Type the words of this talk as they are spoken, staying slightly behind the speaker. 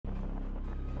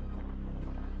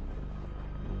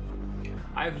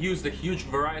I've used a huge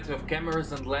variety of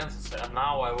cameras and lenses, and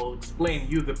now I will explain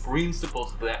you the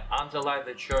principles that underlie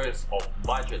the choice of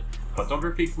budget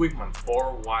photography equipment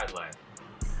for wildlife.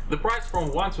 The price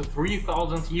from 1 to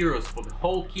 3,000 euros for the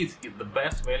whole kit is the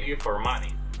best value for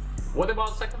money. What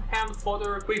about second-hand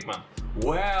photo equipment?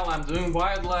 Well, I'm doing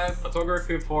wildlife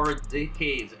photography for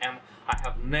decades and I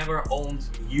have never owned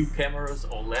new cameras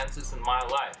or lenses in my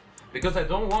life, because I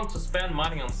don't want to spend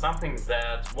money on something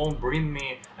that won't bring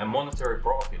me a monetary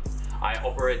profit. I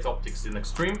operate optics in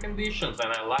extreme conditions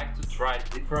and I like to try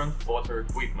different photo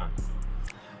equipment.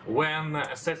 When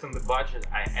assessing the budget,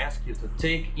 I ask you to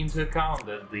take into account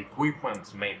that the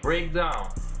equipment may break down.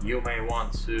 You may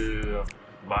want to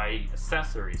buy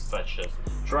accessories such as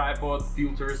tripod,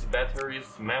 filters, batteries,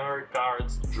 memory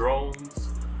cards, drones.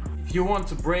 If you want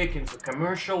to break into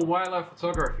commercial wildlife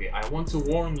photography, I want to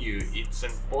warn you, it's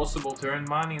impossible to earn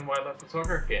money in wildlife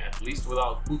photography, at least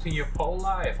without putting your whole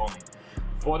life on it.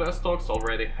 Photo stocks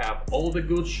already have all the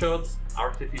good shots,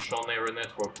 artificial neural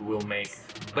network will make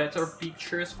better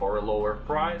pictures for a lower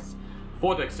price,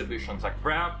 photo exhibitions are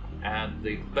crap, and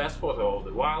the best photo of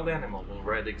the wild animal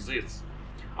already exists.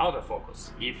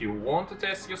 Autofocus. If you want to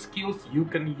test your skills, you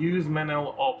can use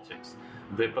manual optics.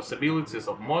 The possibilities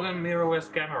of modern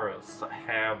mirrorless cameras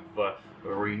have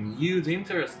renewed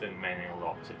interest in manual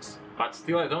optics. But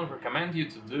still, I don't recommend you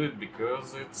to do it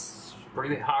because it's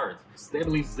pretty hard.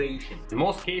 Stabilization. In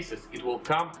most cases, it will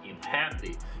come in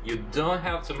handy. You don't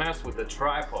have to mess with the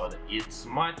tripod. It's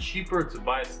much cheaper to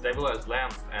buy a stabilized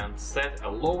lens and set a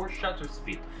lower shutter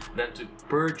speed than to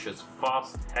purchase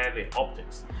fast, heavy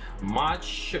optics.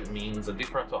 Much means a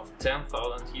difference of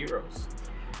 10,000 euros.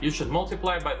 You should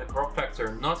multiply by the crop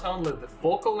factor not only the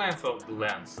focal length of the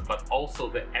lens, but also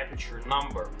the aperture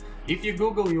number. If you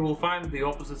Google, you will find the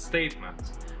opposite statement.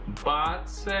 But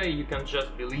you can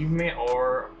just believe me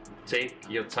or take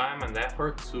your time and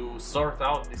effort to sort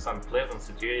out this unpleasant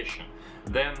situation.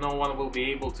 Then no one will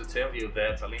be able to tell you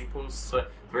that Olympus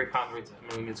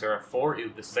 300mm f4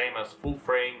 is the same as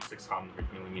full-frame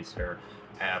 600mm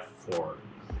f4.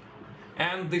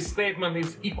 And this statement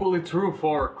is equally true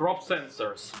for crop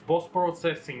sensors,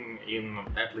 post-processing in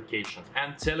applications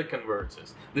and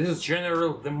teleconverters. This is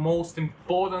generally the most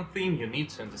important thing you need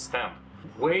to understand.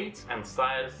 Weight and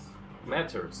size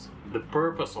matters. The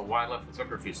purpose of wildlife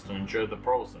photography is to enjoy the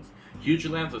process. Huge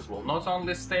lenses will not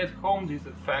only stay at home due to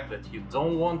the fact that you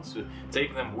don't want to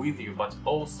take them with you, but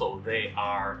also they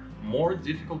are more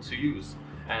difficult to use.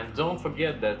 And don't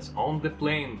forget that on the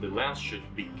plane the lens should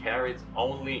be carried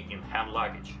only in hand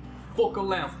luggage. Focal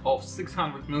length of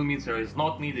 600mm is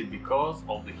not needed because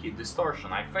of the heat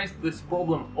distortion. I face this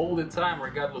problem all the time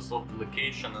regardless of the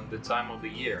location and the time of the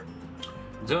year.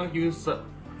 Don't use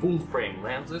full-frame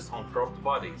lenses on cropped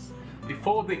bodies.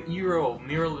 Before the era of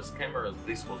mirrorless cameras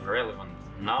this was relevant.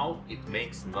 Now it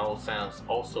makes no sense.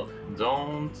 Also,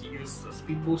 don't use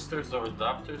speed boosters or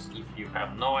adapters if you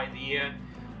have no idea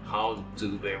how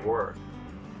do they work.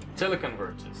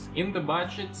 Teleconverters. In the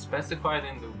budget specified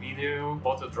in the video,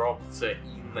 photo dropped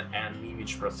in an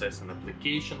image processing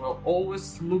application will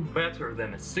always look better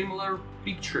than a similar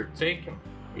picture taken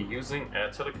using a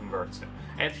teleconverter.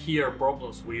 Add here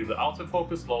problems with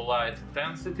autofocus, low light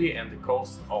intensity and the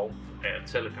cost of a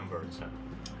teleconverter.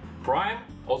 Prime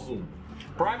or zoom?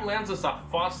 Prime lenses are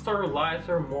faster,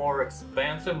 lighter, more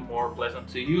expensive, more pleasant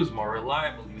to use, more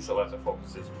reliable, usual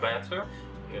autofocus is better.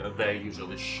 They're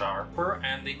usually sharper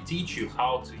and they teach you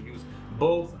how to use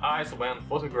both eyes when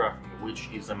photographing, which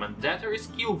is a mandatory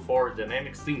skill for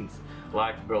dynamic scenes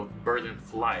like bird in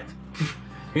flight.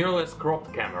 Mirrorless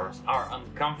cropped cameras are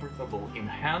uncomfortable in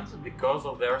hand because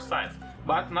of their size,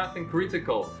 but nothing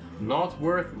critical, not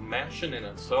worth mentioning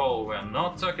at all. We're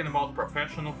not talking about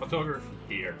professional photography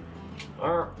here.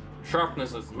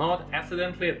 Sharpness is not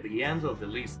accidentally at the end of the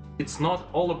list. It's not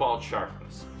all about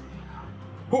sharpness.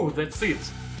 Oh, that's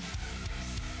it!